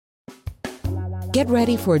Get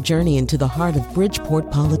ready for a journey into the heart of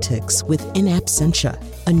Bridgeport politics with In Absentia,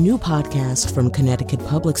 a new podcast from Connecticut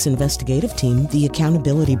Public's investigative team, The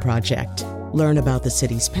Accountability Project. Learn about the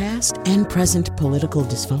city's past and present political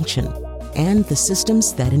dysfunction and the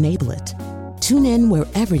systems that enable it. Tune in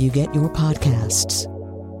wherever you get your podcasts.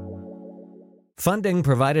 Funding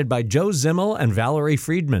provided by Joe Zimmel and Valerie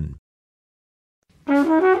Friedman.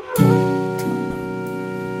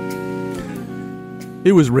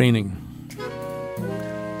 It was raining.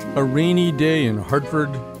 A rainy day in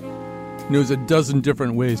Hartford knows a dozen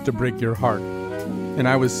different ways to break your heart, and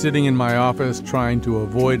I was sitting in my office trying to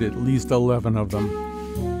avoid at least 11 of them.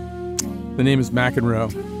 The name is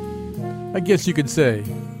McEnroe. I guess you could say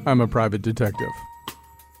I'm a private detective.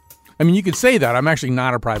 I mean, you could say that. I'm actually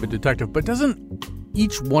not a private detective, but doesn't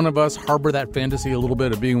each one of us harbor that fantasy a little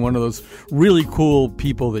bit of being one of those really cool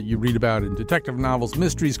people that you read about in detective novels,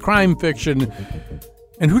 mysteries, crime fiction?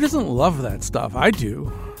 And who doesn't love that stuff? I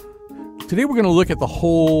do. Today we're going to look at the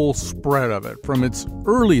whole spread of it, from its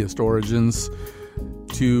earliest origins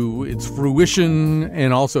to its fruition,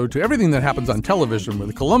 and also to everything that happens on television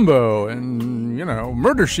with Columbo and,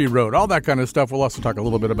 Murder, She Wrote, all that kind of stuff. We'll also talk a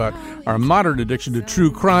little bit about our modern addiction to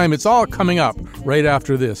true crime. It's all coming up right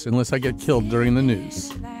after this, unless I get killed during the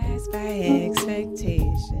news.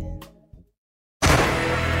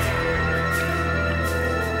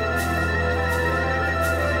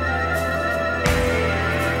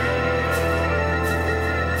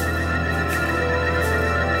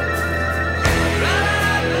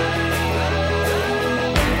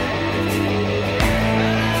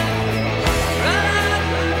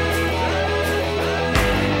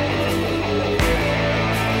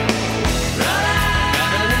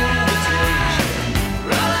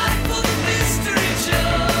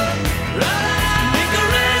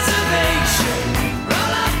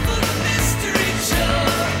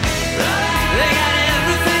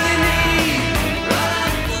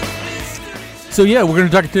 So we're going to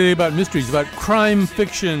talk today about mysteries, about crime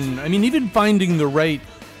fiction. I mean, even finding the right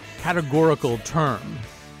categorical term,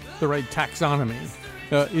 the right taxonomy,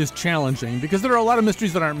 is challenging, because there are a lot of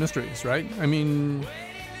mysteries that aren't mysteries, right? I mean,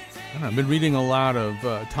 I've been reading a lot of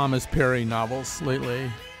Thomas Perry novels lately,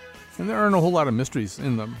 and there aren't a whole lot of mysteries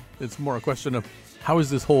in them. It's more a question of how is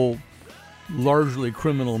this whole largely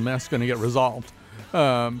criminal mess going to get resolved?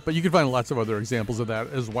 But you can find lots of other examples of that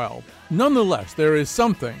as well. Nonetheless, there is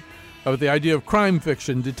something about the idea of crime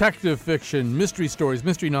fiction, detective fiction, mystery stories,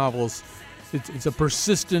 mystery novels. It's a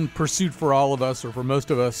persistent pursuit for all of us, or for most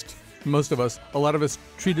of us. A lot of us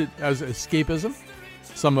treat it as escapism.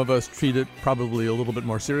 Some of us treat it probably a little bit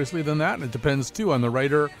more seriously than that. And it depends, too, on the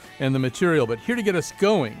writer and the material. But here to get us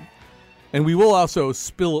going, and we will also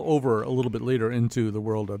spill over a little bit later into the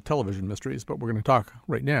world of television mysteries, but we're going to talk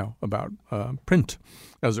right now about print,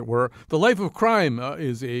 as it were. The Life of Crime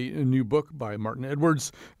is a new book by Martin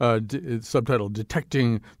Edwards. It's subtitled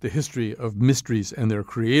Detecting the History of Mysteries and Their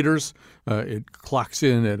Creators. It clocks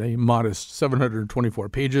in at a modest 724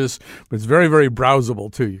 pages, but it's very, very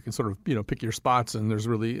browsable, too. You can sort of, pick your spots, and there's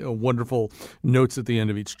really wonderful notes at the end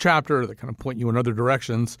of each chapter that kind of point you in other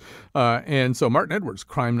directions. And so Martin Edwards,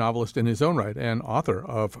 crime novelist in his own right and author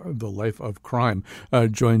of The Life of Crime,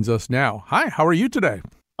 joins us now. Hi, how are you today?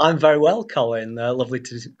 I'm very well, Colin. Lovely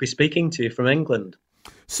to be speaking to you from England.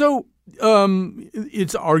 So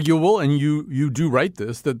it's arguable, and you do write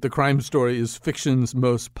this, that the crime story is fiction's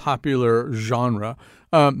most popular genre.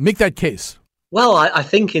 Make that case. Well, I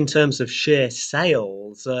think in terms of sheer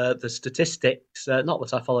sales, the statistics, not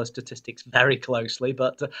that I follow statistics very closely,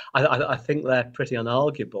 but I think they're pretty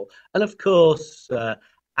unarguable. And of course,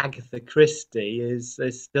 Agatha Christie is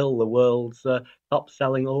still the world's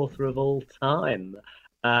top-selling author of all time.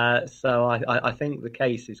 So I think the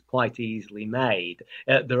case is quite easily made.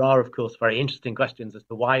 There are, of course, very interesting questions as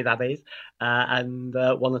to why that is, and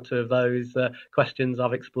one or two of those questions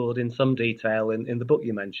I've explored in some detail in the book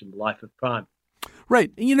you mentioned, The Life of Crime.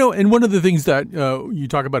 Right. And one of the things that you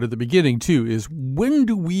talk about at the beginning, too, is when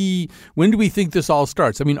do we think this all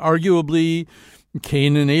starts? I mean, arguably,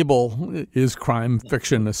 Cain and Abel is crime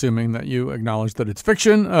fiction, assuming that you acknowledge that it's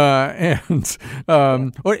fiction. And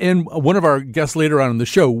one of our guests later on in the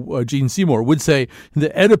show, Gene Seymour, would say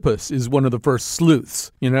that Oedipus is one of the first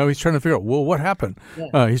sleuths. He's trying to figure out, well, what happened?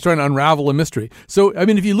 Yeah. He's trying to unravel a mystery. So, I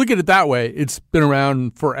mean, if you look at it that way, it's been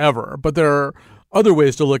around forever. But there are other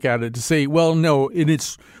ways to look at it to say, well, no, in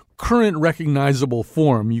its current recognizable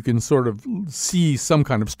form, you can sort of see some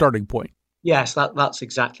kind of starting point. Yes, that's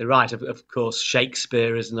exactly right. Of course,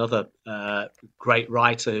 Shakespeare is another great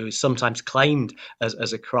writer who is sometimes claimed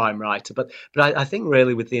as a crime writer. But I think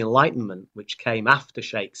really with the Enlightenment, which came after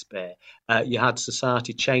Shakespeare, you had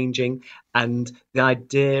society changing, and the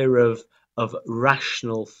idea of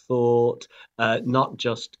rational thought, not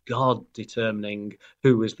just God determining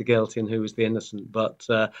who was the guilty and who was the innocent, but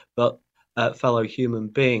fellow human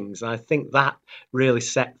beings. And I think that really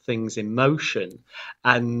set things in motion.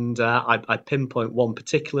 And I pinpoint one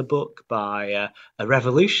particular book by a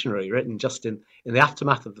revolutionary written just in the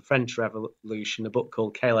aftermath of the French Revolution, a book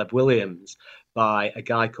called Caleb Williams by a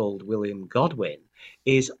guy called William Godwin,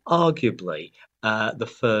 is arguably the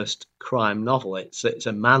first crime novel. It's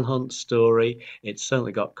a manhunt story. It's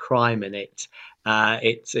certainly got crime in it.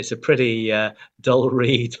 It's a pretty dull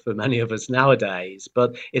read for many of us nowadays,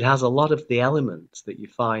 but it has a lot of the elements that you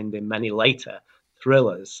find in many later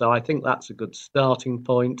thrillers. So I think that's a good starting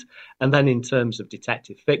point. And then in terms of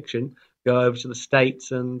detective fiction, go over to the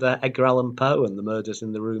States and Edgar Allan Poe and The Murders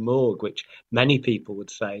in the Rue Morgue, which many people would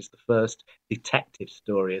say is the first detective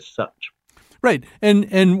story as such. Right.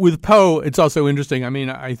 And with Poe, it's also interesting. I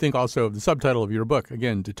mean, I think also of the subtitle of your book,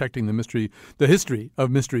 again, Detecting the Mystery, the History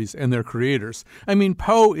of Mysteries and Their Creators. I mean,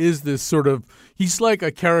 Poe is this sort of, he's like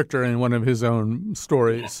a character in one of his own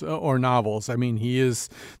stories or novels. I mean, he is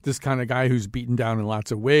this kind of guy who's beaten down in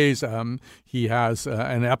lots of ways. He has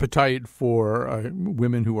an appetite for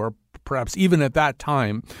women who are perhaps even at that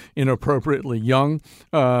time inappropriately young.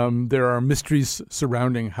 There are mysteries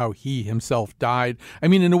surrounding how he himself died. I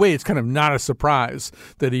mean, in a way, it's kind of not a surprise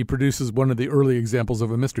that he produces one of the early examples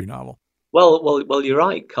of a mystery novel. Well, you're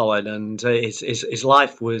right, Colin. And his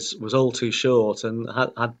life was all too short and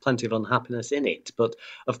had plenty of unhappiness in it. But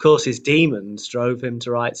of course, his demons drove him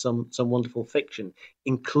to write some wonderful fiction,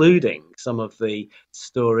 including some of the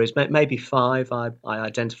stories, maybe five I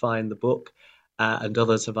identify in the book. And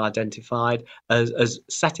others have identified as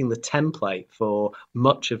setting the template for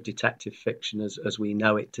much of detective fiction as we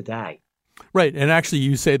know it today. Right. And actually,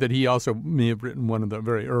 you say that he also may have written one of the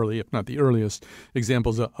very early, if not the earliest,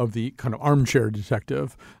 examples of the kind of armchair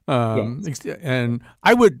detective. Yes. And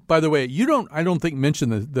I would, by the way, I don't think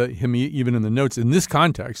mention him even in the notes in this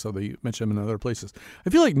context, although you mention him in other places. I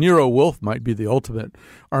feel like Nero Wolfe might be the ultimate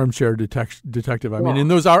armchair detective. I mean, in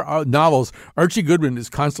those novels, Archie Goodwin is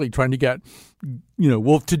constantly trying to get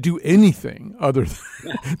Wolfe to do anything other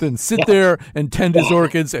than sit there and tend his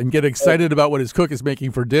orchids and get excited about what his cook is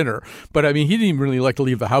making for dinner. But I mean, he didn't even really like to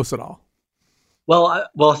leave the house at all. Well,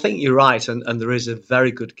 I think you're right, and there is a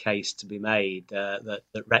very good case to be made that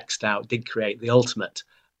Rex Stout did create the ultimate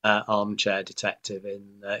armchair detective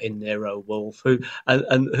in Nero Wolfe,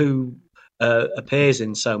 who appears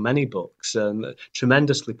in so many books and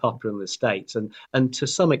tremendously popular in the States and to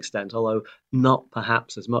some extent, although not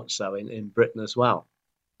perhaps as much so in Britain as well.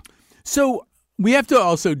 So we have to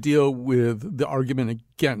also deal with the argument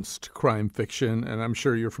against crime fiction, and I'm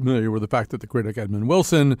sure you're familiar with the fact that the critic Edmund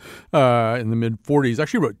Wilson in the mid-'40s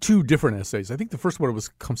actually wrote two different essays. I think the first one was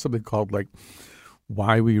something called like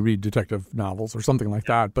Why We Read Detective Novels or something like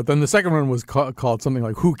that. But then the second one was called something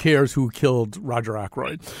like Who Cares Who Killed Roger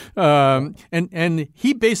Ackroyd? And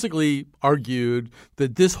he basically argued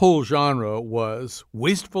that this whole genre was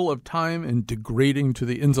wasteful of time and degrading to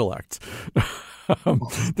the intellect.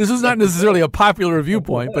 This is not necessarily a popular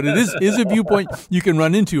viewpoint, but it is a viewpoint you can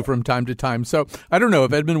run into from time to time. So I don't know,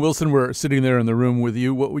 if Edmund Wilson were sitting there in the room with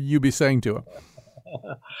you, what would you be saying to him?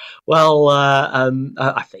 Well,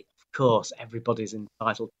 I think, of course, everybody's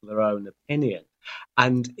entitled to their own opinion.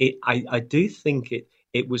 And I do think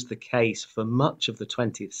it was the case for much of the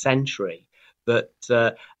 20th century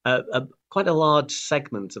that quite a large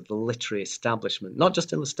segment of the literary establishment, not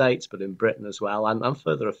just in the States, but in Britain as well, and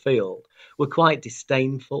further afield, were quite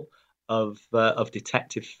disdainful of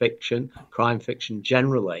detective fiction, crime fiction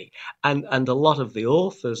generally, and a lot of the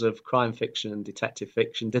authors of crime fiction and detective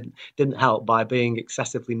fiction didn't help by being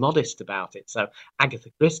excessively modest about it. So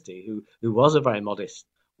Agatha Christie, who was a very modest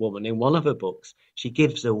woman, in one of her books, she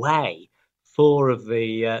gives away 4 of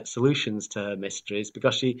the solutions to her mysteries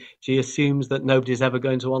because she assumes that nobody's ever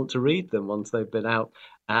going to want to read them once they've been out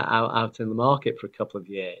in the market for a couple of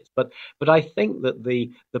years. But I think that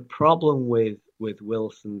the problem with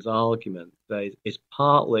Wilson's argument is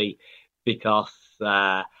partly because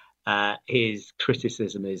his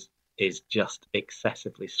criticism is just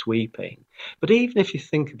excessively sweeping. But even if you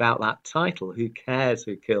think about that title, Who Cares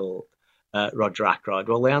Who Killed Roger Ackroyd?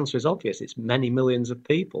 Well, the answer is obvious. It's many millions of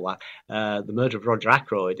people. The Murder of Roger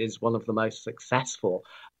Ackroyd is one of the most successful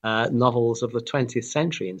novels of the 20th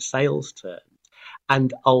century in sales terms.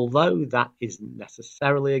 And although that isn't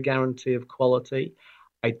necessarily a guarantee of quality,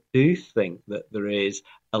 I do think that there is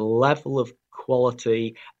a level of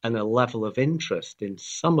quality and a level of interest in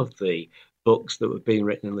some of the books that were being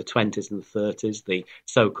written in the 20s and 30s, the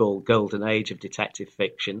so-called golden age of detective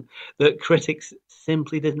fiction, that critics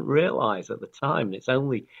simply didn't realize at the time. And it's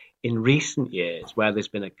only in recent years where there's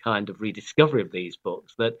been a kind of rediscovery of these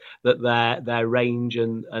books that their range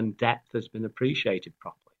and depth has been appreciated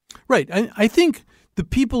properly. Right. I think the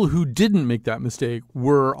people who didn't make that mistake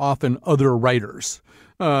were often other writers.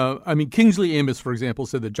 Kingsley Amis, for example,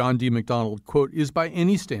 said that John D. MacDonald, quote, is by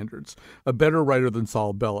any standards a better writer than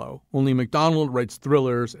Saul Bellow. Only MacDonald writes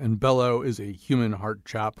thrillers and Bellow is a human heart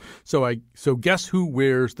chap. So guess who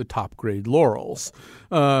wears the top grade laurels?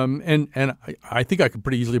 And I think I could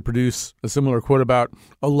pretty easily produce a similar quote about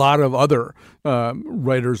a lot of other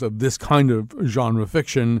writers of this kind of genre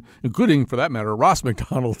fiction, including, for that matter, Ross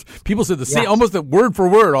MacDonald. People said the same, almost the word for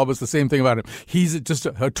word, almost the same thing about him. He's just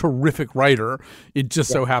a terrific writer. It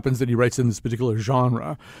just so happens that he writes in this particular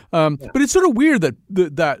genre. But it's sort of weird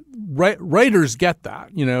that writers get that.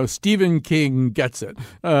 You know, Stephen King gets it.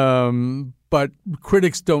 But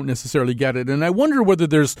critics don't necessarily get it. And I wonder whether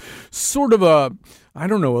there's sort of a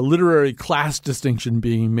literary class distinction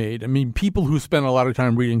being made. I mean, people who spend a lot of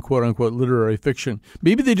time reading quote unquote literary fiction,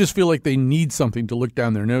 maybe they just feel like they need something to look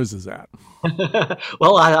down their noses at.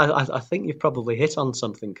 Well, I think you've probably hit on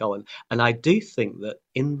something, Colin. And I do think that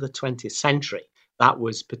in the 20th century, that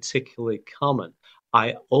was particularly common.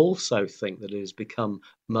 I also think that it has become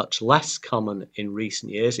much less common in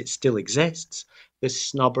recent years. It still exists, this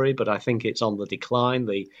snobbery, but I think it's on the decline.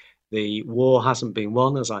 The war hasn't been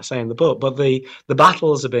won, as I say in the book, but the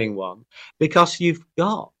battles are being won because you've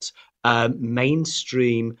got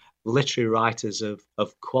mainstream literary writers of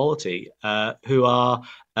quality who are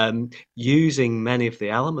using many of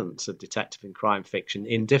the elements of detective and crime fiction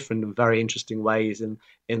in different and very interesting ways in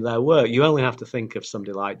their work. You only have to think of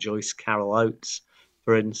somebody like Joyce Carol Oates,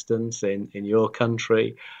 for instance, in Your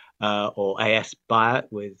Country, or A.S.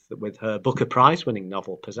 Byatt with her Booker Prize-winning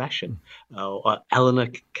novel Possession, or Eleanor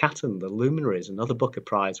Catton, The Luminaries, another Booker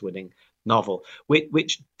Prize-winning novel,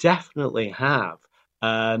 which definitely have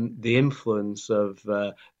the influence of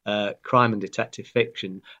crime and detective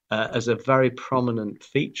fiction as a very prominent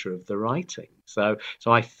feature of the writing. So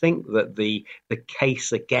I think that the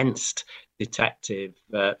case against detective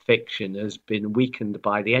fiction has been weakened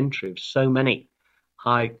by the entry of so many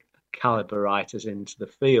high caliber writers into the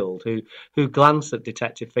field who glance at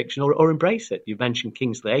detective fiction or embrace it. You mentioned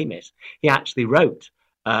Kingsley Amis. He actually wrote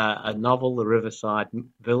a novel, The Riverside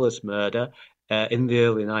Villas Murder, in the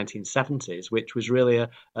early 1970s, which was really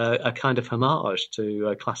a kind of homage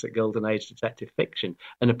to classic golden age detective fiction,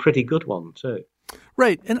 and a pretty good one too.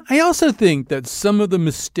 Right. And I also think that some of the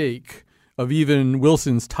mistake of even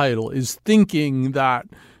Wilson's title is thinking that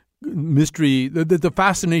mystery, the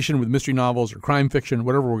fascination with mystery novels or crime fiction,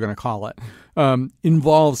 whatever we're going to call it,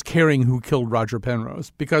 involves caring who killed Roger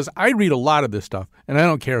Penrose. Because I read a lot of this stuff, and I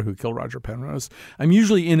don't care who killed Roger Penrose. I'm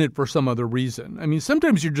usually in it for some other reason. I mean,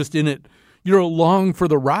 sometimes you're just in it, you're along for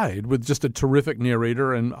the ride with just a terrific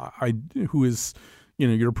narrator and who is, you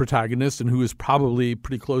know, your protagonist and who is probably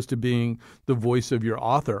pretty close to being the voice of your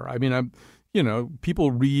author. I mean,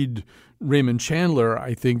 people read Raymond Chandler,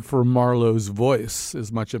 I think, for Marlowe's voice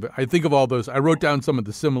as much of it. I think of all those. I wrote down some of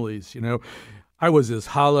the similes, you know. I was as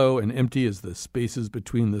hollow and empty as the spaces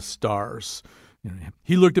between the stars. You know,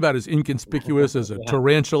 he looked about as inconspicuous as a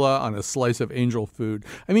tarantula on a slice of angel food.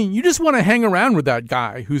 I mean, you just want to hang around with that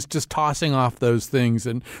guy who's just tossing off those things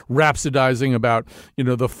and rhapsodizing about, you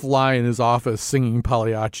know, the fly in his office singing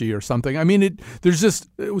Pagliacci or something. I mean,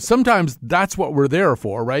 sometimes that's what we're there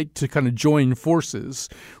for, right? To kind of join forces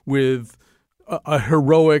with a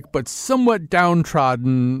heroic but somewhat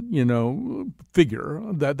downtrodden, you know, figure,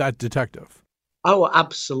 that detective. Oh,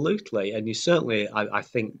 absolutely. And you certainly, I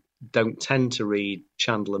think, don't tend to read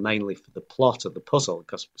Chandler mainly for the plot of the puzzle,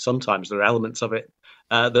 because sometimes there are elements of it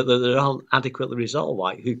that aren't adequately resolved,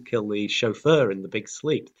 like who killed the chauffeur in The Big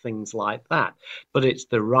Sleep, things like that. But it's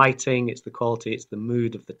the writing, it's the quality, it's the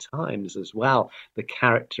mood of the times as well. The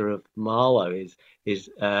character of Marlowe is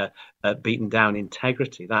beaten down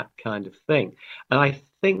integrity, that kind of thing. And I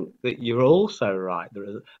think that you're also right.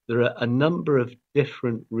 There are a number of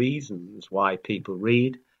different reasons why people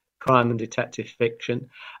read crime and detective fiction,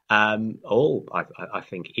 all I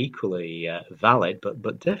think equally valid,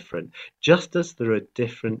 but different. Just as there are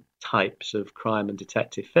different types of crime and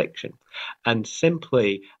detective fiction, and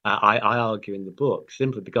simply, I argue in the book,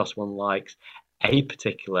 simply because one likes a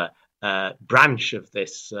particular branch of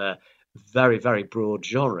this very, very broad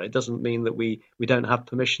genre, it doesn't mean that we don't have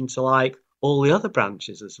permission to like all the other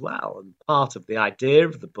branches as well. And part of the idea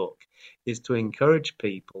of the book is to encourage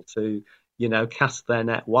people to, cast their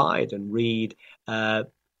net wide and read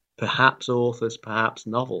perhaps authors, perhaps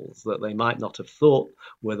novels that they might not have thought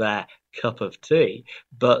were their cup of tea,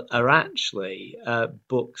 but are actually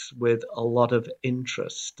books with a lot of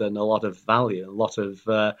interest and a lot of value, a lot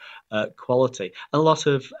of quality, a lot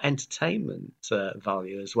of entertainment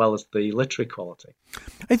value, as well as the literary quality.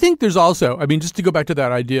 I think there's also, just to go back to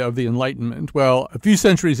that idea of the Enlightenment, well, a few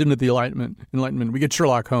centuries into the Enlightenment, we get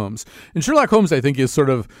Sherlock Holmes. And Sherlock Holmes, I think, is sort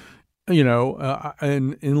of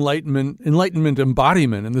an enlightenment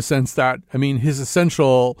embodiment, in the sense that, his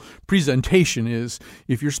essential presentation is,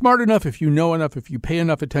 if you're smart enough, if you know enough, if you pay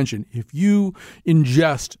enough attention, if you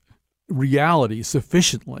ingest reality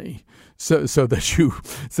sufficiently so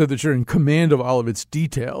that you're in command of all of its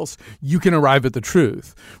details, you can arrive at the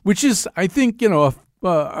truth, which is, I think,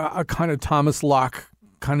 a kind of Thomas Locke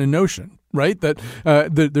kind of notion, right? That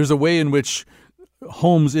there's a way in which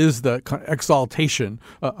Holmes is the exaltation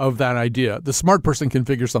of that idea. The smart person can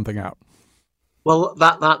figure something out. Well,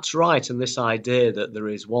 that's right. And this idea that there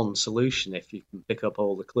is one solution if you can pick up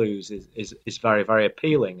all the clues is very, very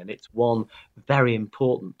appealing. And it's one very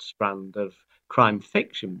important strand of crime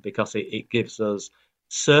fiction, because it gives us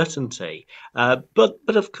certainty. But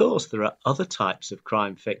of course, there are other types of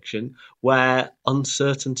crime fiction where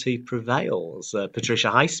uncertainty prevails. Patricia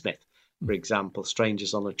Highsmith, for example,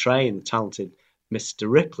 Strangers on a Train, the talented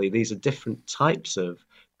Mr. Ripley. These are different types of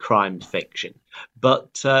crime fiction,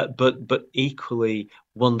 but equally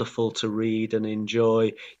wonderful to read and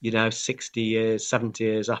enjoy, 60 years, 70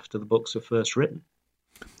 years after the books were first written.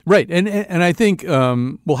 Right. And I think,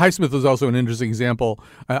 Highsmith was also an interesting example.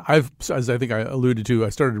 As I think I alluded to, I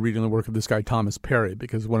started reading the work of this guy, Thomas Perry,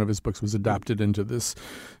 because one of his books was adapted into this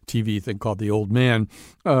TV thing called The Old Man.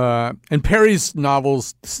 And Perry's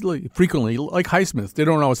novels frequently, like Highsmith, they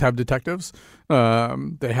don't always have detectives.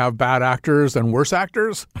 They have bad actors and worse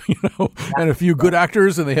actors, and a few good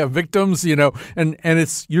actors, and they have victims, and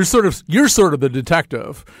it's you're sort of the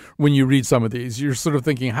detective when you read some of these. You're sort of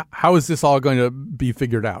thinking, how is this all going to be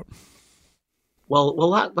figured out?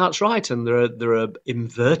 Well, that's right, and there are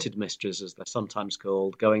inverted mysteries, as they're sometimes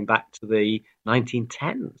called, going back to the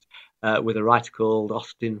 1910s, with a writer called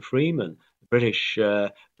Austin Freeman, British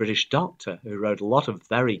doctor who wrote a lot of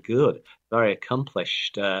very good, very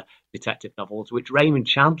accomplished detective novels, which Raymond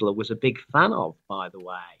Chandler was a big fan of, by the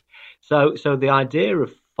way. So the idea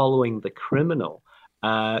of following the criminal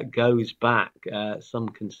goes back some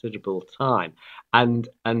considerable time, and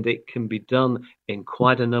it can be done in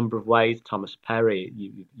quite a number of ways. Thomas Perry,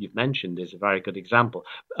 you've mentioned, is a very good example,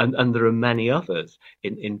 and there are many others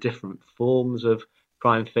in different forms of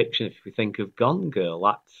crime fiction. If we think of Gone Girl,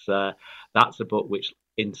 that's a book which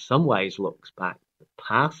in some ways looks back to the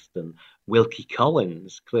past, and Wilkie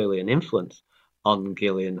Collins, clearly an influence on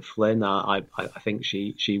Gillian Flynn, I think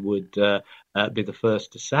she would be the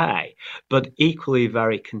first to say, but equally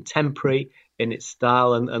very contemporary in its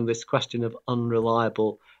style, and this question of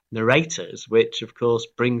unreliable narrators, which of course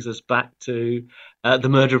brings us back to The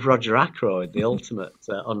Murder of Roger Ackroyd, the ultimate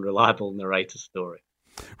unreliable narrator story.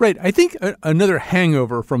 Right. I think another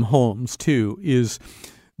hangover from Holmes, too, is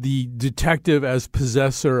the detective as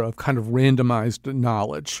possessor of kind of randomized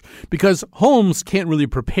knowledge, because Holmes can't really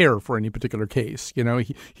prepare for any particular case.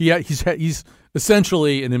 He's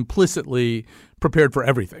essentially and implicitly prepared for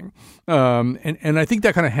everything. And I think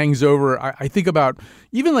that kind of hangs over. I think about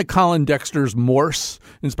even like Colin Dexter's Morse.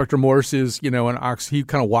 Inspector Morse is, he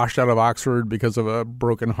kind of washed out of Oxford because of a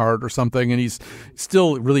broken heart or something. And he's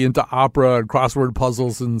still really into opera and crossword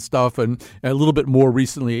puzzles and stuff. And a little bit more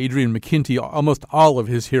recently, Adrian McKinty, almost all of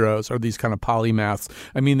his heroes are these kind of polymaths.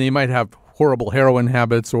 They might have horrible heroin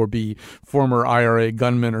habits or be former IRA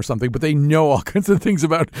gunmen or something, but they know all kinds of things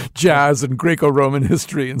about jazz and Greco-Roman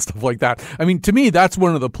history and stuff like that. To me, that's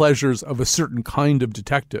one of the pleasures of a certain kind of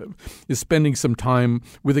detective, is spending some time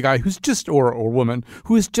with a guy who's just, or woman,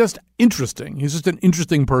 who is just interesting. He's just an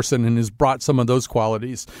interesting person and has brought some of those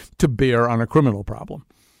qualities to bear on a criminal problem.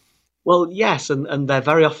 Well, yes, and they're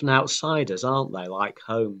very often outsiders, aren't they, like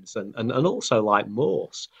Holmes and also like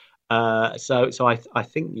Morse. So I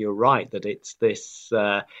think you're right that it's this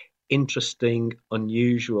interesting,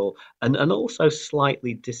 unusual, and also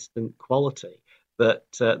slightly distant quality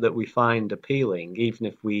that we find appealing, even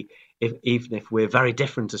if we're very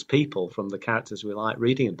different as people from the characters we like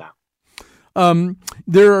reading about.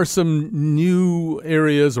 There are some new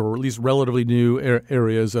areas, or at least relatively new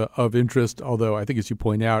areas of interest, although I think, as you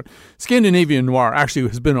point out, Scandinavian noir actually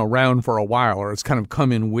has been around for a while, or it's kind of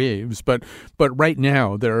come in waves. But right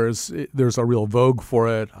now, there's a real vogue for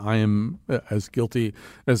it. I am as guilty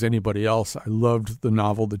as anybody else. I loved the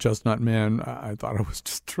novel The Chestnut Man. I thought it was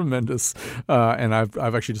just tremendous. And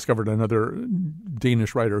I've actually discovered another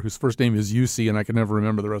Danish writer whose first name is Jussi, and I can never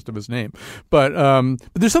remember the rest of his name. But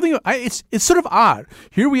there's something, it's sort of odd.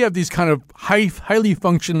 Here we have these kind of highly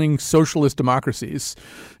functioning socialist democracies,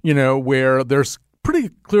 where there's pretty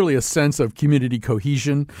clearly a sense of community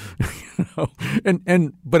cohesion,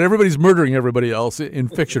 but everybody's murdering everybody else in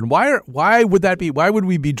fiction. Why would that be? Why would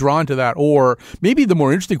we be drawn to that? Or maybe the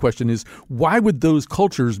more interesting question is, why would those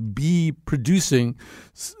cultures be producing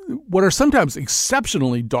what are sometimes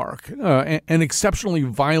exceptionally dark and exceptionally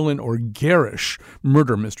violent or garish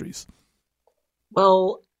murder mysteries?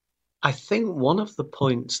 Well, I think one of the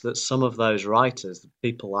points that some of those writers,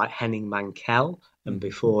 people like Henning Mankell, and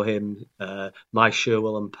before him, Mai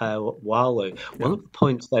Sherwell and Per Wahlöö, one of the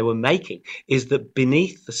points they were making is that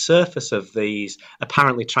beneath the surface of these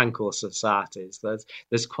apparently tranquil societies,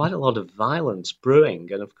 there's quite a lot of violence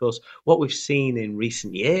brewing. And of course, what we've seen in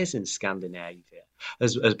recent years in Scandinavia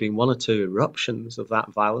has been one or two eruptions of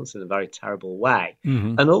that violence in a very terrible way,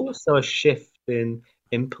 and also a shift in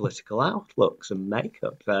political outlooks and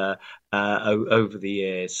makeup over the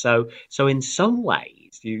years. So in some ways,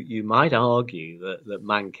 you might argue that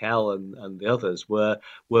Mankell and the others were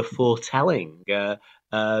foretelling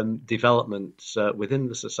developments within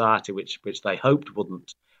the society which they hoped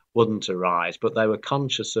wouldn't arise, but they were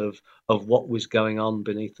conscious of what was going on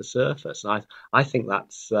beneath the surface. And I think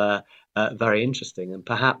that's very interesting, and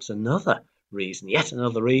perhaps yet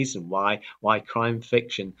another reason why crime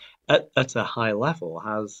fiction at a high level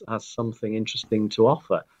has something interesting to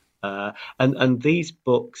offer. And these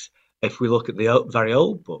books, if we look at the very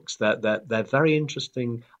old books, they're very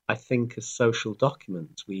interesting, I think, as social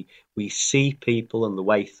documents. We see people and the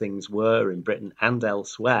way things were in Britain and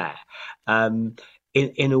elsewhere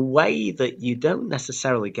in a way that you don't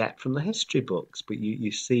necessarily get from the history books, but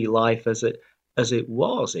you see life as it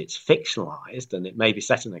was. It's fictionalized and it may be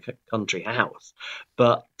set in a country house,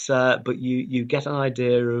 but you get an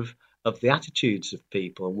idea of the attitudes of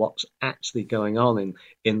people and what's actually going on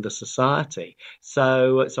in the society.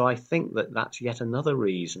 So I think that's yet another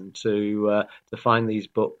reason to find these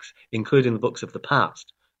books, including the books of the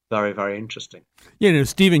past, very, very interesting.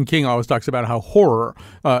 Stephen King always talks about how horror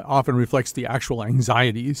often reflects the actual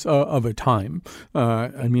anxieties of a time. The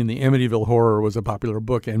Amityville Horror was a popular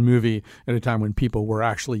book and movie at a time when people were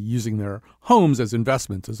actually using their homes as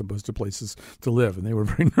investments as opposed to places to live, and they were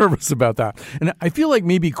very nervous about that. And I feel like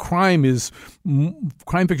maybe crime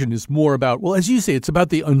fiction is more about, well, as you say, it's about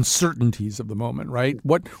the uncertainties of the moment, right?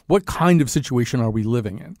 What kind of situation are we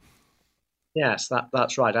living in? Yes,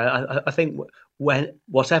 that's right. I think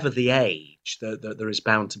whatever the age, there is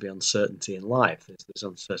bound to be uncertainty in life. There's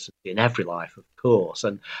uncertainty in every life, of course,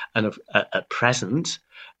 and at present,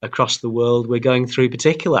 across the world, we're going through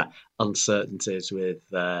particular uncertainties with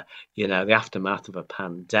the aftermath of a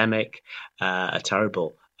pandemic, a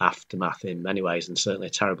terrible aftermath in many ways, and certainly a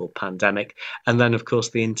terrible pandemic. And then, of course,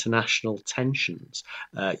 the international tensions,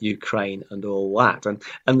 Ukraine and all that.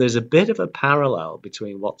 And there's a bit of a parallel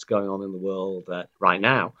between what's going on in the world right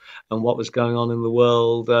now and what was going on in the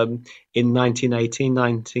world in 1918,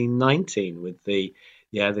 1919 with the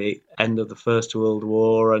end of the First World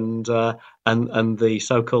War and the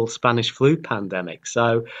so-called Spanish flu pandemic.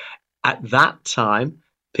 So at that time,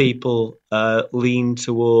 people leaned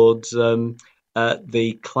towards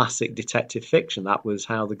the classic detective fiction. That was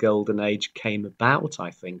how the golden age came about, I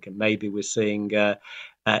think, and maybe we're seeing in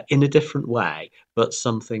a different way, but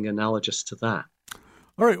something analogous to that.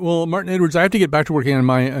 All right. Well, Martin Edwards, I have to get back to working on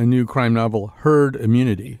my new crime novel, Herd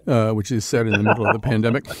Immunity, which is set in the middle of the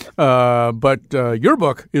pandemic. But your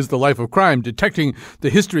book is The Life of Crime, Detecting the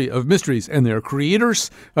History of Mysteries and Their Creators.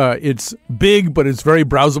 It's big, but it's very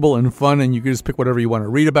browsable and fun, and you can just pick whatever you want to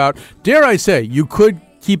read about. Dare I say, you could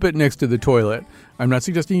keep it next to the toilet. I'm not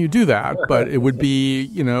suggesting you do that, but it would be,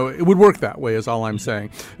 it would work that way is all I'm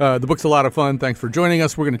saying. The book's a lot of fun. Thanks for joining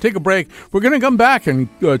us. We're going to take a break. We're going to come back and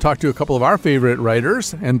talk to a couple of our favorite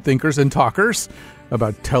writers and thinkers and talkers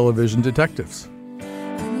about television detectives.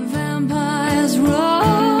 When the vampires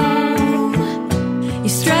roam, you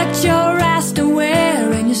stretch your ass to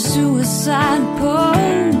wearing your suicide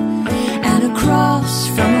poem, and across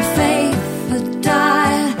from a faith that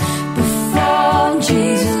died before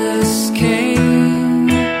Jesus came.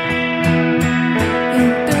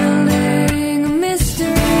 You're building a mystery.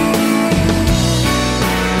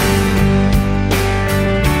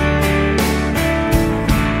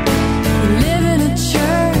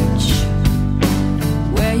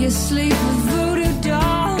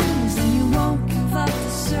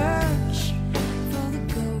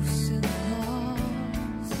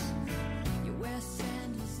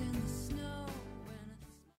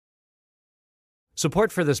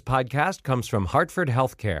 Support for this podcast comes from Hartford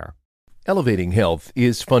Healthcare. Elevating Health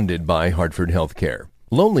is funded by Hartford Healthcare.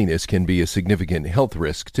 Loneliness can be a significant health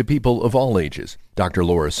risk to people of all ages. Dr.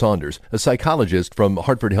 Laura Saunders, a psychologist from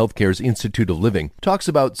Hartford Healthcare's Institute of Living, talks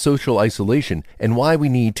about social isolation and why we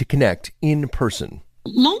need to connect in person.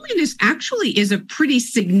 Loneliness actually is a pretty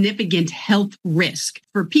significant health risk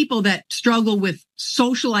for people that struggle with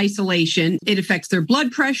social isolation. It affects their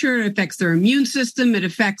blood pressure, it affects their immune system, it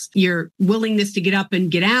affects your willingness to get up and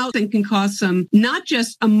get out, and can cause some not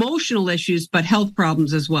just emotional issues, but health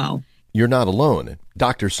problems as well. You're not alone.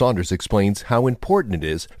 Dr. Saunders explains how important it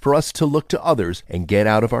is for us to look to others and get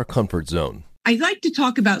out of our comfort zone. I like to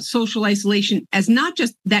talk about social isolation as not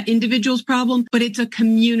just that individual's problem, but it's a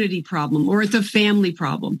community problem or it's a family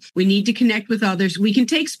problem. We need to connect with others. We can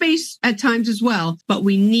take space at times as well, but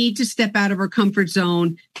we need to step out of our comfort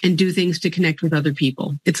zone and do things to connect with other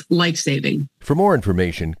people. It's life-saving. For more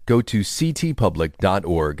information, go to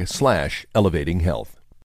ctpublic.org/elevatinghealth.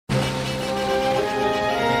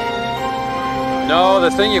 No,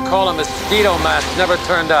 the thing you call a mosquito mask never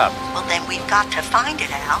turned up. Well, then we've got to find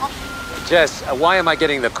it, Al. Jess, why am I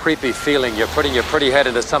getting the creepy feeling you're putting your pretty head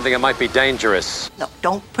into something that might be dangerous? No,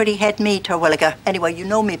 don't pretty head me, Terwilliger. Anyway, you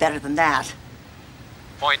know me better than that.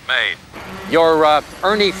 Point made. Your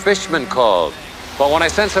Ernie Fishman called. But when I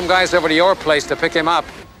sent some guys over to your place to pick him up,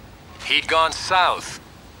 he'd gone south.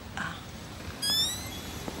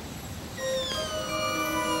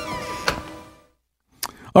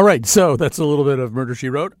 All right, so that's a little bit of Murder, She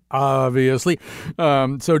Wrote, obviously.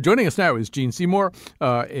 So joining us now is Gene Seymour,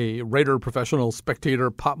 a writer, professional, spectator,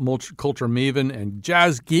 pop culture maven, and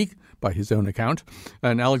jazz geek by his own account,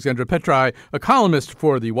 and Alexandra Petri, a columnist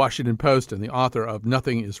for the Washington Post and the author of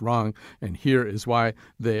Nothing is Wrong, and Here is Why.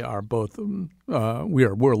 They are both,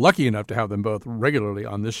 we're lucky enough to have them both regularly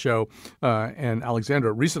on this show, and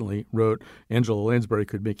Alexandra recently wrote Angela Lansbury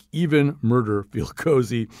Could Make Even Murder Feel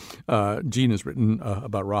Cozy. Gene has written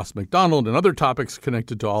about Ross McDonald and other topics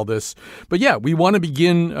connected to all this. But yeah, we want to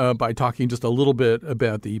begin by talking just a little bit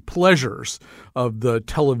about the pleasures of the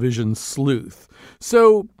television sleuth.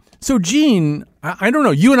 So, Gene, I don't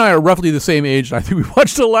know. You and I are roughly the same age, and I think we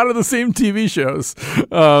watched a lot of the same TV shows.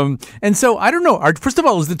 And so, I don't know. First of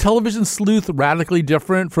all, is the television sleuth radically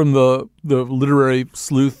different from the literary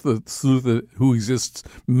sleuth, the sleuth who exists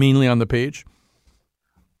mainly on the page?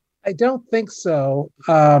 I don't think so.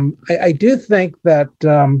 I do think that,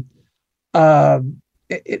 and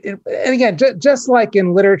again, just like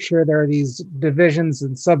in literature, there are these divisions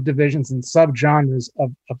and subdivisions and subgenres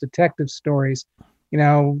of detective stories. You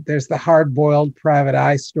know, there's the hard-boiled private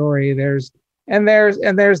eye story. There's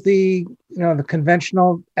the the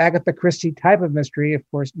conventional Agatha Christie type of mystery. Of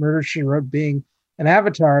course, Murder, She Wrote being an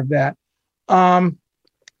avatar of that.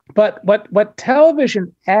 But what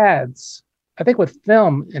television adds, I think, what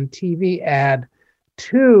film and TV add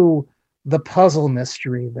to the puzzle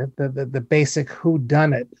mystery, the basic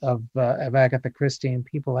whodunit of Agatha Christie and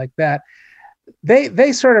people like that.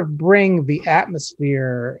 They sort of bring the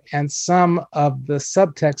atmosphere and some of the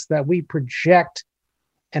subtext that we project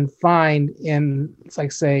and find in,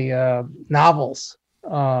 like, say, novels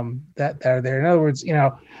that are there. In other words,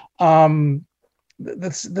 the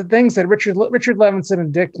things that Richard Levinson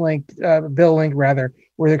and Bill Link,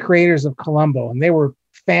 were the creators of Columbo, and they were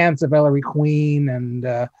fans of Ellery Queen, and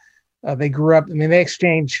they grew up. I mean, they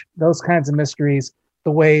exchange those kinds of mysteries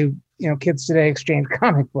the way kids today exchange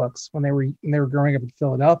comic books when they were growing up in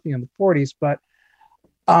Philadelphia in the 40s. But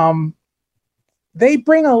they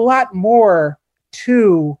bring a lot more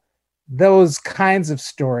to those kinds of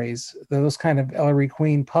stories, those kind of Ellery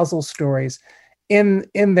Queen puzzle stories in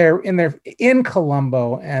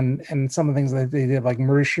Columbo and some of the things that they did, like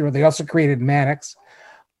Murder, She Wrote. They also created Mannix.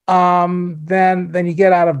 Than you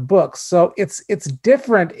get out of books. So it's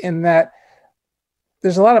different in that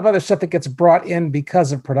there's a lot of other stuff that gets brought in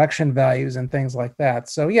because of production values and things like that.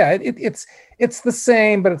 So yeah, it's the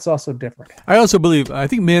same, but it's also different. I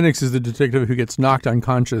think Mannix is the detective who gets knocked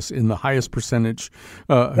unconscious in the highest percentage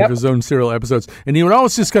of his own serial episodes. And he would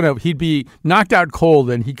always just he'd be knocked out cold,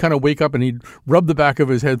 and he'd kind of wake up and he'd rub the back of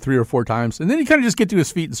his head 3 or 4 times. And then he'd kind of just get to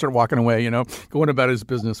his feet and start walking away, going about his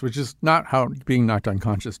business, which is not how being knocked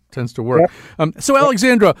unconscious tends to work. Yep. So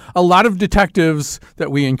Alexandra, a lot of detectives that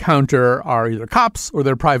we encounter are either cops or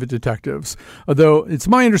they're private detectives. Although it's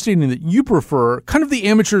my understanding that you prefer kind of the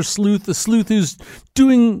amateur sleuth, the sleuth who's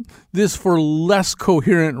doing this for less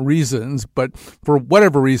coherent reasons, but for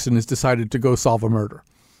whatever reason has decided to go solve a murder.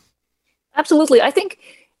 Absolutely. I think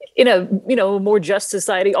in a more just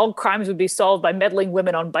society, all crimes would be solved by meddling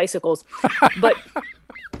women on bicycles. But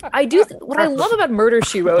What I love about Murder,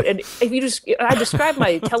 She Wrote, and I describe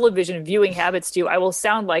my television viewing habits to you, I will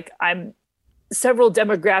sound like I'm several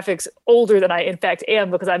demographics older than I in fact am,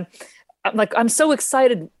 because I'm so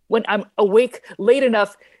excited when I'm awake late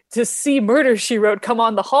enough to see Murder, She Wrote come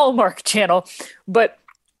on the Hallmark Channel. But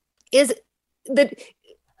is that,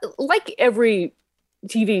 like every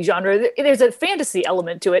TV genre, there's a fantasy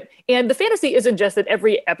element to it. And the fantasy isn't just that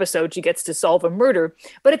every episode she gets to solve a murder,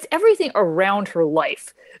 but it's everything around her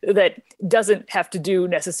life that doesn't have to do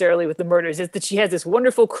necessarily with the murders. It's that she has this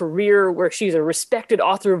wonderful career where she's a respected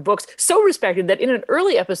author of books, so respected that in an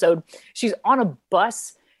early episode, she's on a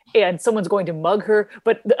bus and someone's going to mug her,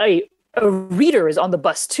 but a reader is on the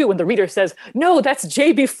bus too, and the reader says, "No, that's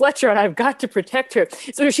J.B. Fletcher, and I've got to protect her."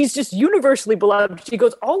 So she's just universally beloved. She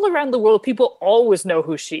goes all around the world. People always know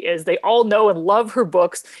who she is. They all know and love her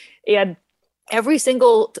books. And every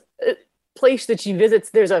single place that she visits,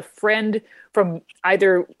 there's a friend from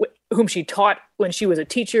either whom she taught when she was a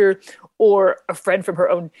teacher or a friend from her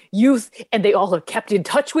own youth, and they all have kept in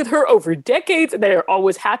touch with her over decades, and they are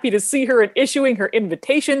always happy to see her and issuing her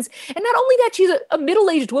invitations. And not only that, she's a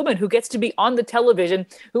middle-aged woman who gets to be on the television,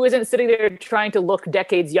 who isn't sitting there trying to look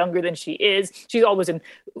decades younger than she is. She's always in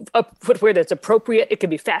footwear that's appropriate. It can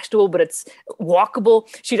be fashionable, but it's walkable.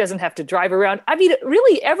 She doesn't have to drive around. I mean,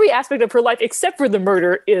 really, every aspect of her life, except for the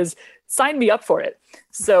murder, is sign me up for it.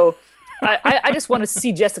 So I just want to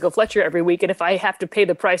see Jessica Fletcher every week, and if I have to pay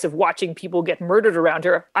the price of watching people get murdered around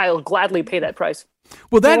her, I'll gladly pay that price.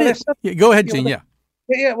 Well, go ahead, Gene. Yeah.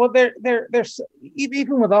 Yeah. Well, there's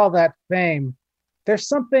even with all that fame, there's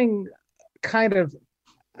something kind of,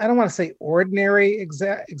 I don't want to say ordinary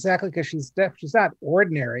exactly because she's not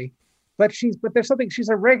ordinary, but there's something. She's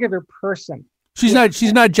a regular person. She's not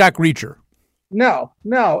Jack Reacher. No,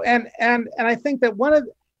 and I think that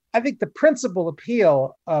the principal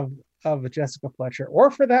appeal of Jessica Fletcher, or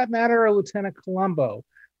for that matter, a Lieutenant Columbo,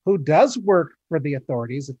 who does work for the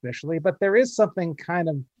authorities officially, but there is something kind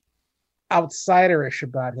of outsiderish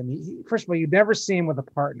about him. First of all, you'd never see him with a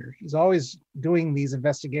partner. He's always doing these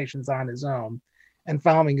investigations on his own and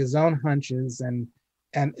following his own hunches and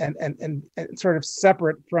sort of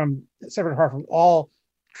separate from all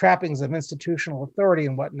trappings of institutional authority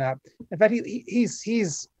and whatnot. In fact,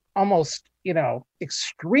 he's almost,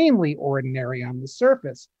 extremely ordinary on the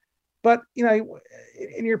surface. But,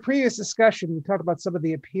 in your previous discussion, you talked about some of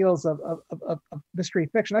the appeals of mystery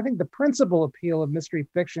fiction. I think the principal appeal of mystery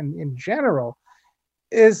fiction in general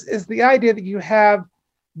is the idea that you have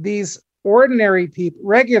these ordinary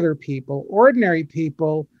people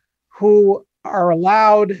who are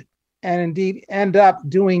allowed and indeed end up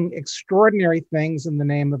doing extraordinary things in the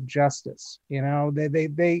name of justice.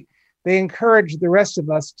 They encourage the rest of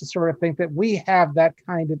us to sort of think that we have that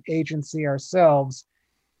kind of agency ourselves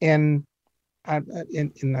and I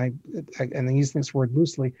use this word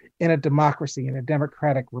loosely, in a democracy, in a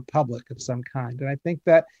democratic republic of some kind. And I think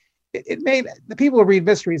that the people who read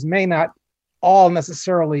mysteries may not all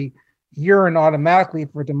necessarily yearn automatically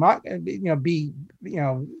for be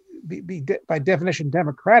by definition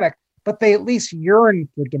democratic, but they at least yearn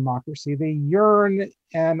for democracy. They yearn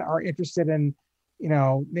and are interested in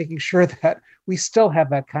making sure that we still have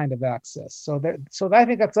that kind of access. So I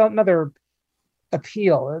think that's another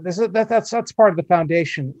appeal. That's part of the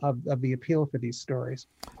foundation of the appeal for these stories.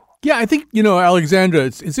 Yeah, I think, Alexandra,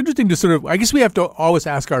 it's interesting to sort of, I guess we have to always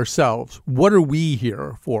ask ourselves, what are we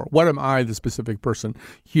here for? What am I, the specific person,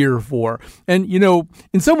 here for? And,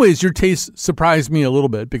 in some ways, your taste surprised me a little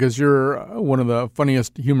bit because you're one of the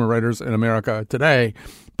funniest humor writers in America today.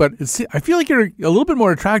 But I feel like you're a little bit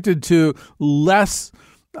more attracted to less,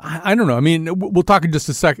 I don't know. I mean, we'll talk in just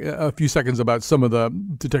a few seconds about some of the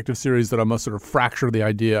detective series that I must sort of fracture the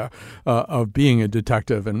idea of being a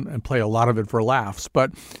detective and play a lot of it for laughs.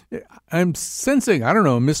 But I'm sensing, I don't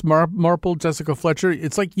know, Miss Marple, Jessica Fletcher,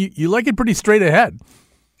 it's like you like it pretty straight ahead.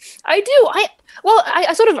 I do.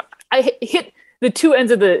 I hit the two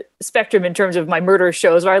ends of the spectrum in terms of my murder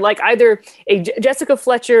shows, where I like either a Jessica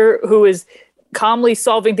Fletcher who is calmly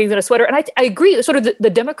solving things in a sweater. And I agree, sort of the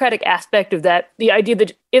democratic aspect of that, the idea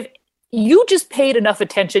that if you just paid enough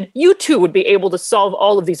attention, you too would be able to solve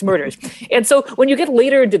all of these murders. And so when you get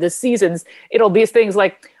later into the seasons, it'll be things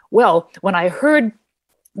like, well, when I heard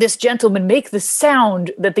this gentleman make the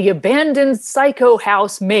sound that the abandoned Psycho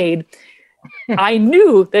house made, I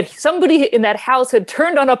knew that somebody in that house had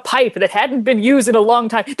turned on a pipe that hadn't been used in a long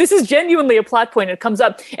time. This is genuinely a plot point. It comes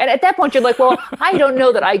up. And at that point, you're like, well, I don't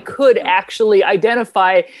know that I could actually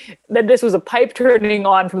identify that this was a pipe turning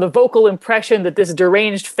on from the vocal impression that this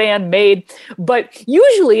deranged fan made. But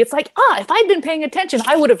usually it's like, if I'd been paying attention,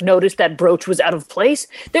 I would have noticed that brooch was out of place.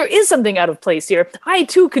 There is something out of place here. I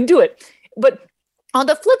too can do it. But on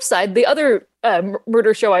the flip side, the other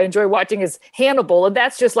murder show I enjoy watching is Hannibal. And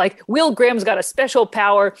that's just like Will Graham's got a special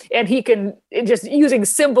power and he can, just using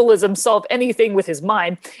symbolism, solve anything with his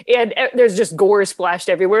mind. And there's just gore splashed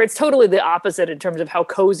everywhere. It's totally the opposite in terms of how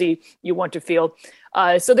cozy you want to feel.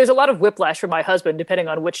 So there's a lot of whiplash for my husband, depending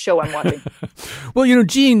on which show I'm watching. Well,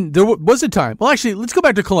 Gene, there was a time. Well, actually, let's go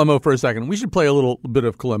back to Columbo for a second. We should play a little bit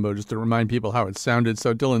of Columbo just to remind people how it sounded.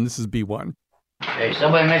 So, Dylan, this is B1. Hey,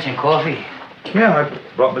 somebody mentioned coffee? Yeah,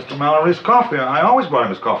 I brought Mr. Mallory's coffee. I always brought him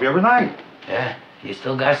his coffee every night. Yeah? You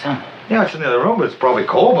still got some? Yeah, it's in the other room, but it's probably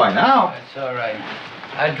cold by now. That's all right.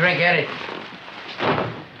 I'd drink at it.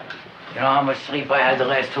 You know how much sleep I had the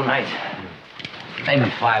last 2 nights?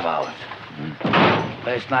 Maybe 5 hours.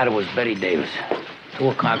 Last night it was Betty Davis. 2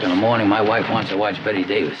 o'clock in the morning, my wife wants to watch Betty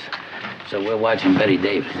Davis. So we're watching Betty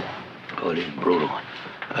Davis. Oh, it is brutal.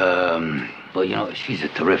 But, she's a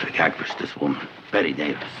terrific actress, this woman. Betty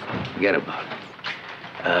Davis. Forget about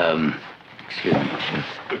it. Excuse me.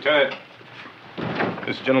 Lieutenant,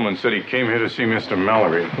 this gentleman said he came here to see Mr.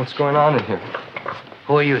 Mallory. What's going on in here?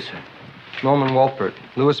 Who are you, sir? Norman Walpert,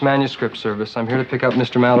 Lewis Manuscript Service. I'm here to pick up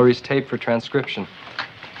Mr. Mallory's tape for transcription.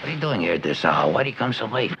 What are you doing here at this hour? Why do you come so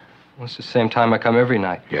late? Well, it's the same time I come every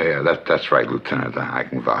night. Yeah, that's right, Lieutenant. I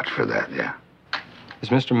can vouch for that, yeah. Is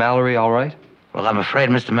Mr. Mallory all right? Well, I'm afraid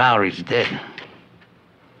Mr. Mallory's dead.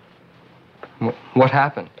 What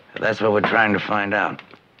happened? That's what we're trying to find out.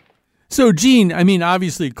 So, Gene,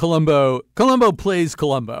 obviously, Columbo plays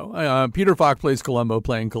Columbo. Peter Falk plays Columbo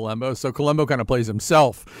playing Columbo. So Columbo kind of plays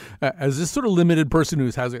himself as this sort of limited person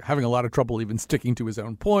who's having a lot of trouble even sticking to his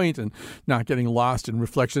own point and not getting lost in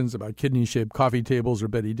reflections about kidney-shaped coffee tables or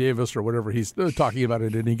Betty Davis or whatever he's talking about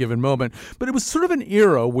at any given moment. But it was sort of an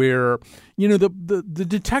era where, the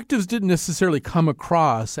detectives didn't necessarily come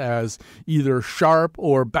across as either sharp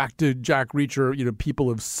or, back to Jack Reacher, people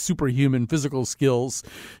of superhuman physical skills.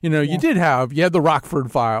 You had the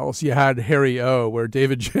Rockford Files. You had Harry O, where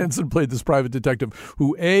David Jansen played this private detective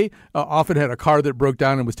who, often had a car that broke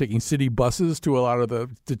down and was taking city buses to a lot of the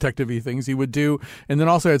detective-y things he would do, and then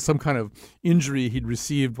also had some kind of injury he'd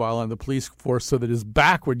received while on the police force so that his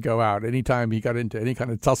back would go out anytime he got into any kind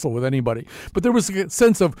of tussle with anybody. But there was a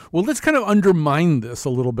sense of, well, let's kind of undermine this a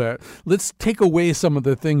little bit. Let's take away some of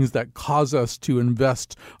the things that cause us to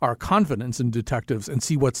invest our confidence in detectives and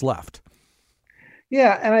see what's left.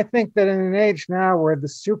 Yeah, and I think that in an age now where the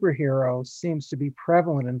superhero seems to be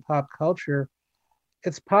prevalent in pop culture,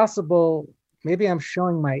 it's possible, maybe I'm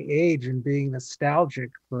showing my age and being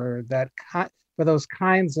nostalgic for for those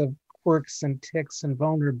kinds of quirks and tics and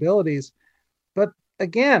vulnerabilities. But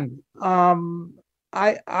again, I'd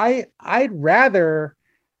rather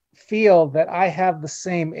feel that I have the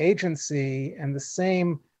same agency and the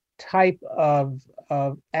same type of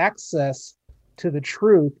access to the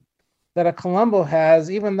truth that a Columbo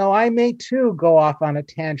has, even though I may too go off on a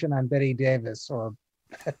tangent on Betty Davis or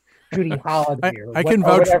Judy Holliday. I can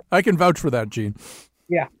vouch for that, Gene.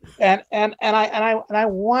 Yeah, and I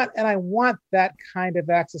want that kind of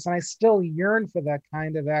access, and I still yearn for that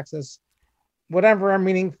kind of access, whatever I'm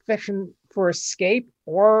reading fiction for escape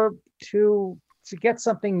or to get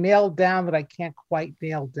something nailed down that I can't quite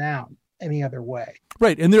nail down any other way.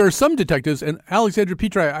 Right, and there are some detectives, and Alexandra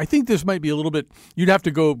Petri, I think this might be a little bit, you'd have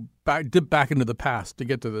to dip back into the past to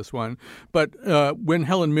get to this one. But when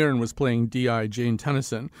Helen Mirren was playing D.I. Jane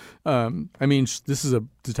Tennyson, this is a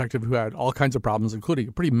detective who had all kinds of problems, including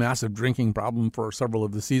a pretty massive drinking problem for several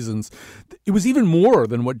of the seasons. It was even more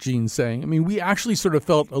than what Gene's saying. We actually sort of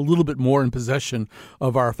felt a little bit more in possession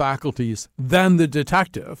of our faculties than the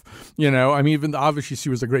detective. Even obviously she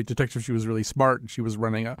was a great detective. She was really smart. She was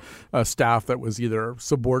running a staff that was either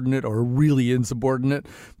subordinate or really insubordinate.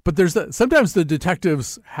 But sometimes the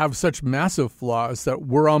detectives have such massive flaws that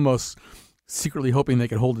we're almost secretly hoping they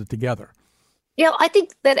can hold it together. Yeah, I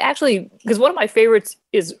think that actually, because one of my favorites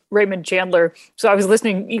is Raymond Chandler. So I was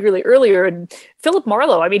listening eagerly earlier, and Philip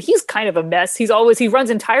Marlowe, he's kind of a mess. He runs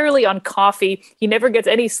entirely on coffee. He never gets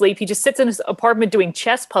any sleep. He just sits in his apartment doing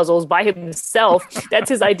chess puzzles by himself. That's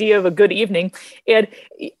his idea of a good evening. And,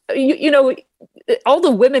 all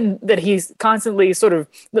the women that he's constantly sort of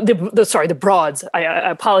the broads. I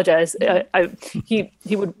apologize. He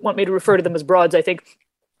would want me to refer to them as broads, I think.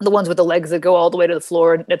 the ones with the legs that go all the way to the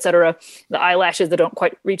floor, et cetera, the eyelashes that don't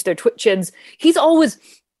quite reach their chins. He's always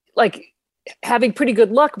like having pretty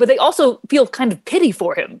good luck, but they also feel kind of pity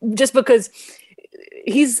for him just because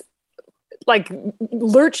he's like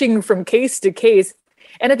lurching from case to case.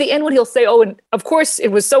 And at the end, when he'll say, oh, and of course it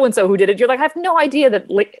was so-and-so who did it, you're like, I have no idea that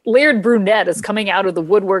Laird Brunette is coming out of the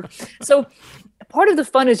woodwork. So part of the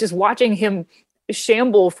fun is just watching him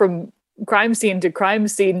shamble from crime scene to crime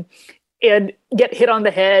scene and get hit on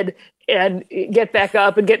the head and get back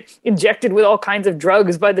up and get injected with all kinds of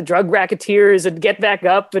drugs by the drug racketeers and get back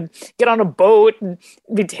up and get on a boat and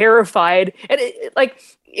be terrified. And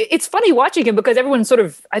it's funny watching him because everyone sort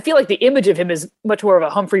of, I feel like the image of him is much more of a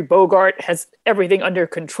Humphrey Bogart, has everything under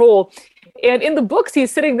control. And in the books,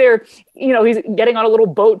 he's sitting there, he's getting on a little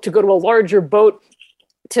boat to go to a larger boat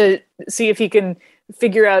to see if he can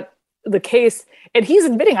figure out the case. And he's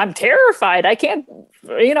admitting, I'm terrified. I can't,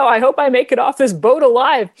 I hope I make it off this boat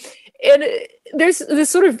alive. And there's this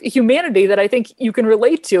sort of humanity that I think you can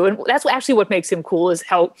relate to. And that's actually what makes him cool, is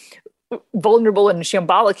how vulnerable and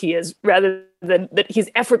shambolic he is, rather than that he's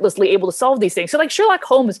effortlessly able to solve these things. So like Sherlock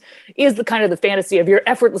Holmes is the kind of the fantasy of you're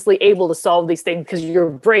effortlessly able to solve these things because your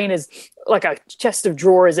brain is like a chest of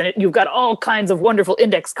drawers and you've got all kinds of wonderful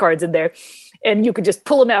index cards in there and you could just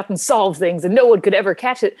pull them out and solve things and no one could ever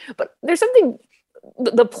catch it. But there's something,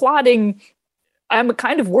 the plotting, I'm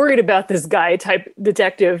kind of worried about this guy type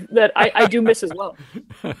detective that I do miss as well.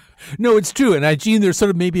 No, it's true. And Gene, there's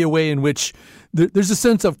sort of maybe a way in which there's a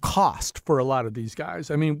sense of cost for a lot of these guys.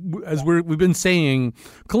 I mean, as we've been saying,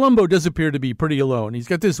 Columbo does appear to be pretty alone. He's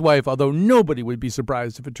got this wife, although nobody would be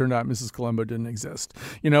surprised if it turned out Mrs. Columbo didn't exist.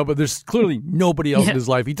 But there's clearly nobody else in his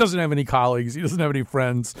life. He doesn't have any colleagues. He doesn't have any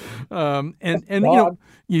friends.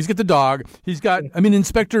 He's got the dog. He's got,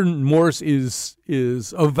 Inspector Morse is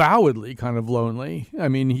avowedly kind of lonely. I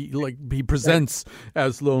mean, he presents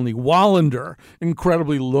as lonely. Wallander,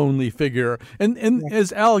 incredibly lonely figure. And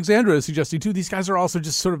as Alexandra is suggesting too, these guys are also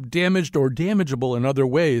just sort of damaged or damageable in other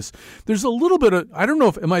ways. There's a little bit of, I don't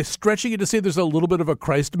know am I stretching it to say there's a little bit of a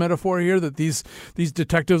Christ metaphor here, that these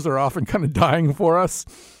detectives are often kind of dying for us?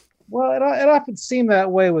 Well, it often seemed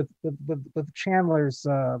that way with Chandler's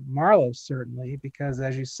Marlowe, certainly, because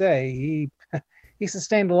as you say, he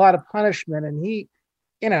sustained a lot of punishment, and he,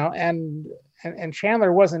 and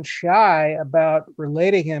Chandler wasn't shy about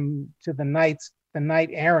relating him to the knight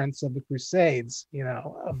errants of the Crusades,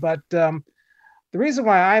 But the reason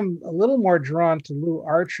why I'm a little more drawn to Lou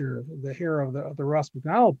Archer, the hero of the Ross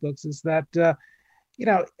MacDonald books, is that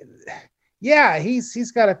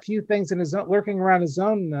he's got a few things in his own, lurking around his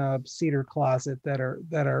own cedar closet that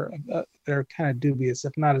are kind of dubious,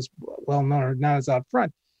 if not as well known or not as out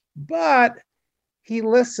front. But he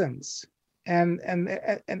listens, and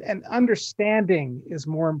understanding is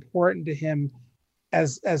more important to him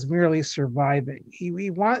as merely surviving. He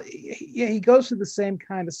goes through the same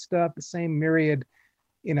kind of stuff, the same myriad,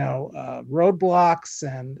 roadblocks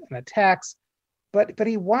and attacks, but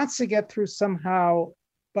he wants to get through somehow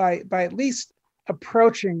by at least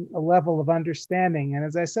approaching a level of understanding. And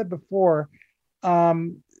as I said before,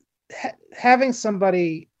 having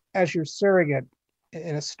somebody as your surrogate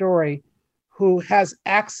in a story who has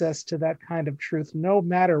access to that kind of truth, no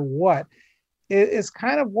matter what, is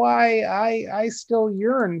kind of why I still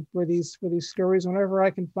yearn for these stories whenever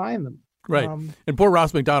I can find them. Right. And poor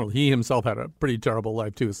Ross MacDonald, he himself had a pretty terrible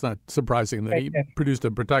life, too. It's not surprising that he produced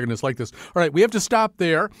a protagonist like this. All right, we have to stop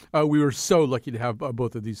there. We were so lucky to have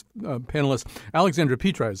both of these panelists. Alexandra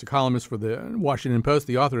Petra is a columnist for the Washington Post,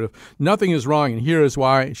 the author of Nothing is Wrong, and here is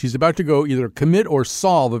why. She's about to go either commit or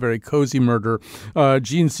solve a very cozy murder.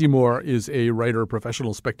 Gene Seymour is a writer,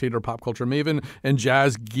 professional spectator, pop culture maven, and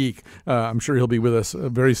jazz geek. I'm sure he'll be with us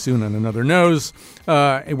very soon on Another Nose.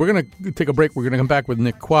 And we're going to take a break. We're going to come back with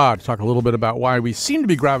Nick Quah to talk a little bit about why we seem to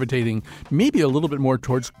be gravitating maybe a little bit more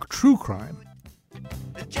towards true crime.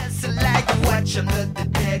 Just like watching the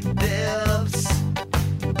detectives.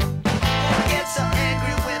 Get so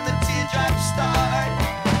angry when the teardrops start,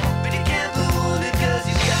 but you can't hold it 'cause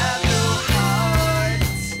you got no heart.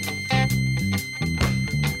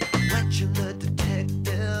 Watching the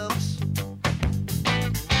detectives.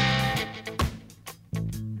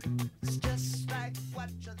 It's just like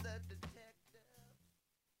watching the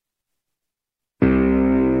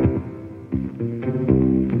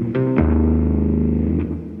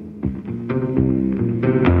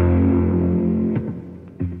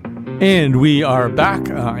And we are back.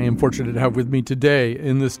 I am fortunate to have with me today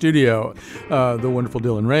in the studio the wonderful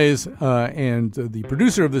Dylan Reyes, and the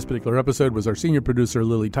producer of this particular episode was our senior producer,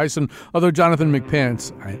 Lily Tyson, although Jonathan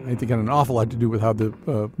McPants, I think, had an awful lot to do with how the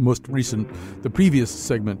previous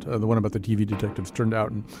segment, the one about the TV detectives, turned out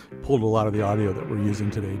and pulled a lot of the audio that we're using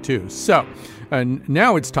today, too. So, and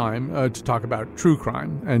now it's time to talk about true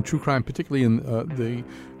crime, and true crime particularly in the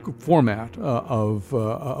format of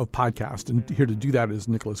podcast. And here to do that is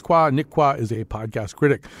Nicholas Qua. Nick Qua is a podcast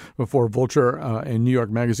critic for Vulture and New York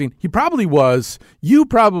Magazine. You probably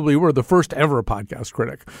were the first ever podcast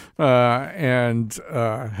critic and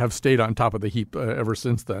have stayed on top of the heap ever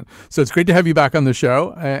since then. So it's great to have you back on the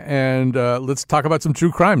show. And let's talk about some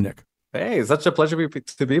true crime, Nick. Hey, such a pleasure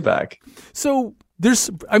to be back. So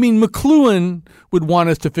McLuhan would want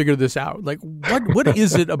us to figure this out. Like, what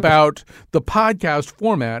is it about the podcast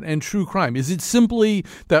format and true crime? Is it simply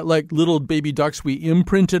that, like little baby ducks, we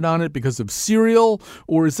imprinted on it because of Serial?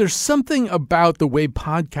 Or is there something about the way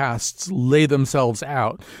podcasts lay themselves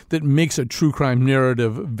out that makes a true crime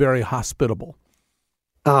narrative very hospitable?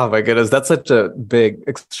 Oh my goodness, that's such a big,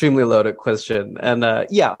 extremely loaded question. And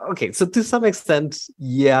okay, so to some extent,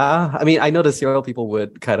 yeah. I mean, I know the Serial people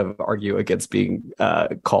would kind of argue against being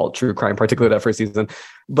called true crime, particularly that first season.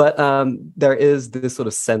 But there is this sort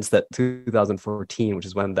of sense that 2014, which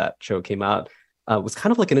is when that show came out, was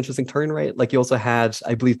kind of like an interesting turn, right? Like you also had,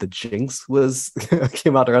 I believe, The Jinx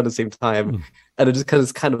came out around the same time. And it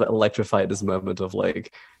just kind of electrified this moment of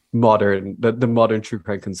like the modern true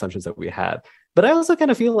crime consumptions that we had. But I also kind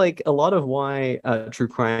of feel like a lot of why true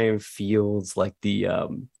crime feels like the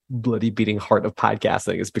bloody beating heart of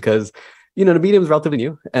podcasting is because, the medium is relatively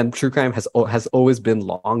new, and true crime has always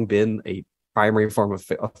long been a primary form of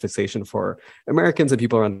fixation for Americans and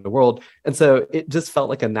people around the world. And so it just felt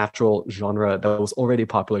like a natural genre that was already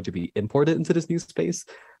popular to be imported into this new space.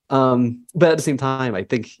 But at the same time, I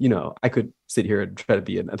think, I could sit here and try to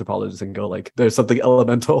be an anthropologist and go like, there's something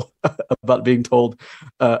elemental about being told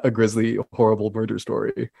a grisly, horrible murder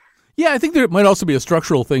story. Yeah, I think there might also be a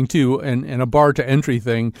structural thing, too, and a bar to entry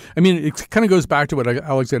thing. I mean, it kind of goes back to what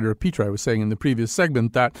Alexandra Petri was saying in the previous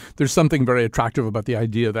segment, that there's something very attractive about the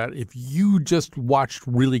idea that if you just watched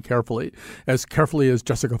really carefully as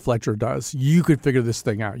Jessica Fletcher does, you could figure this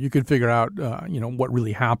thing out. You could figure out, what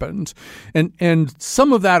really happened. And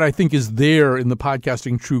some of that, I think, is there in the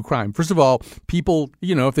podcasting true crime. First of all, people,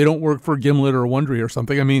 if they don't work for Gimlet or Wondery or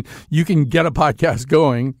something, I mean, you can get a podcast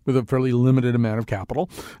going with a fairly limited amount of capital.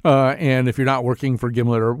 And if you're not working for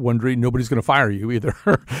Gimlet or Wondery, nobody's going to fire you either.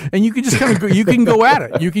 And you can just kind of you can go at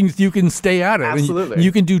it. You can stay at it. Absolutely. And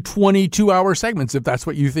you can do 22-hour segments if that's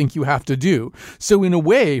what you think you have to do. So in a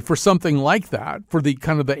way, for something like that, for the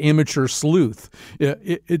kind of the amateur sleuth,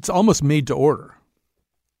 it's almost made to order.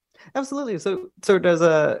 Absolutely. So there's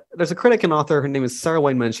a critic and author. Her name is Sarah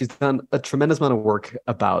Weinman. She's done a tremendous amount of work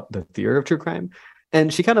about the theory of true crime,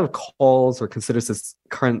 and she kind of calls or considers this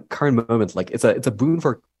current moment like it's a boon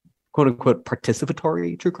for quote unquote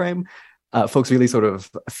participatory true crime. Folks really sort of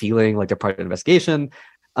feeling like they're part of an investigation.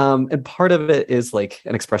 And part of it is like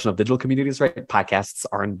an expression of digital communities, right? Podcasts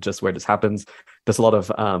aren't just where this happens. There's a lot of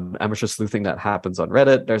amateur sleuthing that happens on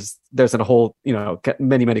Reddit. There's a whole,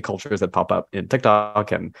 many cultures that pop up in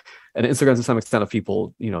TikTok and Instagram to some extent of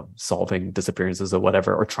people, solving disappearances or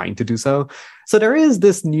whatever, or trying to do so. So there is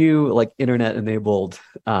this new like internet enabled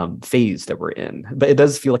phase that we're in, but it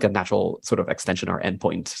does feel like a natural sort of extension or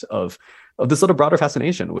endpoint of this sort of broader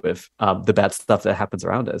fascination with the bad stuff that happens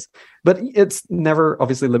around us. But it's never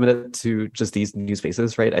obviously limited to just these new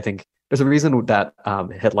spaces, right? I think there's a reason that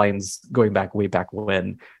headlines going way back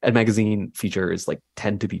when and magazine features like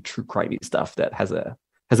tend to be true crimey stuff that has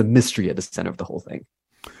a mystery at the center of the whole thing.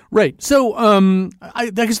 Right. So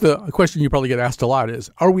I guess the question you probably get asked a lot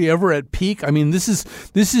is, are we ever at peak? I mean, this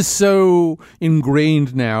is so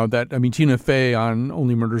ingrained now that, Tina Fey on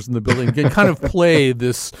Only Murders in the Building can kind of play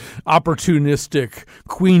this opportunistic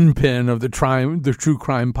queen pin of the true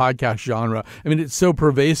crime podcast genre. I mean, it's so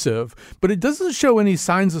pervasive, but it doesn't show any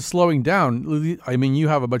signs of slowing down. I mean, you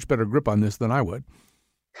have a much better grip on this than I would.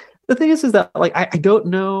 The thing is that like I don't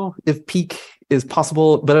know if peak is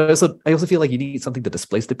possible, but I also feel like you need something to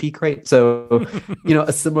displace the peak, right? So,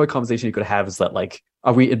 a similar conversation you could have is that like,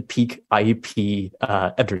 are we in peak IP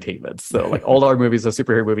entertainment? So like all our movies are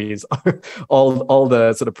superhero movies, all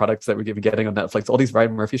the sort of products that we're getting on Netflix, all these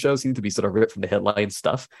Ryan Murphy shows seem to be sort of ripped from the headline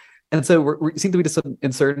stuff. And so we seem to be just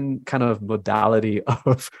in certain kind of modality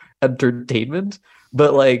of entertainment,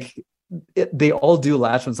 but like they all do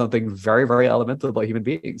latch on something very, very elemental about human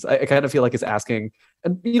beings. I kind of feel like it's asking,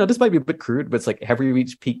 and this might be a bit crude, but it's like, have we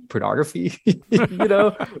reached peak pornography?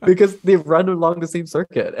 Because they run along the same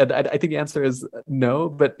circuit. And I think the answer is no.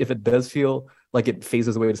 But if it does feel like it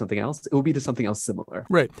phases away to something else, it will be to something else similar.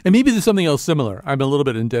 Right. And maybe there's something else similar. I'm a little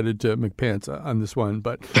bit indebted to McPants on this one,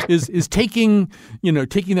 but is taking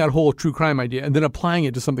that whole true crime idea and then applying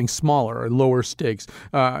it to something smaller or lower stakes.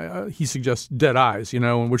 He suggests Dead Eyes,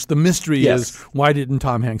 in which the mystery is, why didn't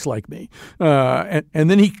Tom Hanks like me? And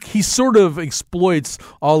then he sort of exploits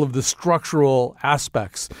all of the structural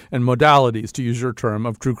aspects and modalities, to use your term,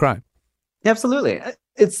 of true crime. Absolutely.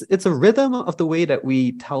 It's a rhythm of the way that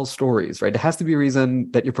we tell stories, right? It has to be a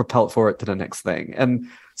reason that you're propelled forward to the next thing. And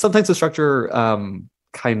sometimes the structure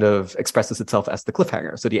kind of expresses itself as the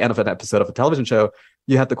cliffhanger. So the end of an episode of a television show,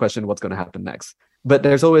 you have to question what's going to happen next. But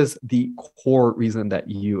there's always the core reason that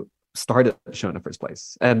you started the show in the first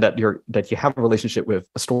place, and that you have a relationship with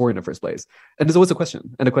a story in the first place. And there's always a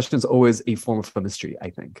question. And the question is always a form of a mystery, I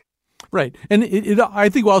think. Right. And I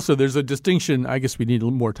think also there's a distinction. I guess we need a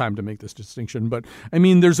little more time to make this distinction. But I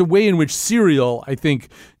mean, there's a way in which Serial, I think,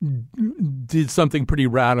 did something pretty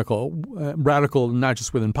radical not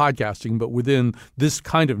just within podcasting, but within this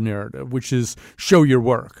kind of narrative, which is show your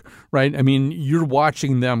work. Right. I mean, you're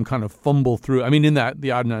watching them kind of fumble through. I mean, in the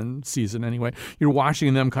Adnan season anyway, you're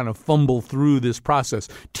watching them kind of fumble through this process,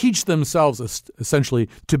 teach themselves essentially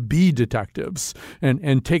to be detectives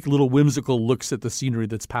and take little whimsical looks at the scenery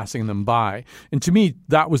that's passing them by. And to me,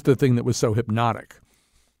 that was the thing that was so hypnotic.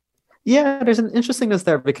 Yeah, there's an interestingness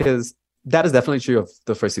there because that is definitely true of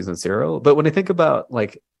the first season of Serial. But when I think about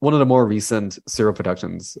like one of the more recent Serial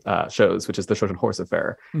Productions shows, which is the Trojan Horse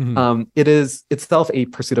Affair, it is itself a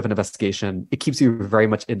pursuit of an investigation. It keeps you very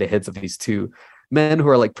much in the heads of these two men who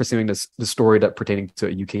are like pursuing the story that pertaining to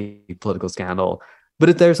a UK political scandal.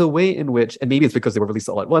 But there's a way in which, and maybe it's because they were released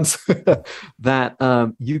all at once,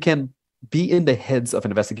 that you can be in the heads of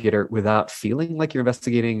an investigator without feeling like you're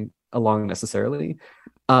investigating along necessarily.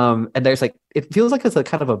 And there's like, it feels like it's a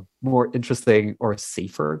kind of a more interesting or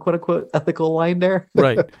safer, quote unquote, ethical line there.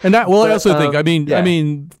 Right. And that, well, I also think, I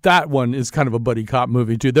mean, that one is kind of a buddy cop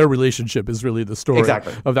movie too. Their relationship is really the story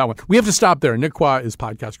of that one. We have to stop there. Nick Quah is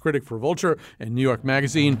podcast critic for Vulture and New York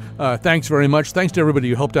Magazine. Thanks very much. Thanks to everybody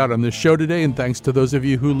who helped out on this show today. And thanks to those of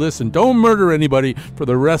you who listen. Don't murder anybody for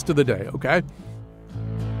the rest of the day. Okay.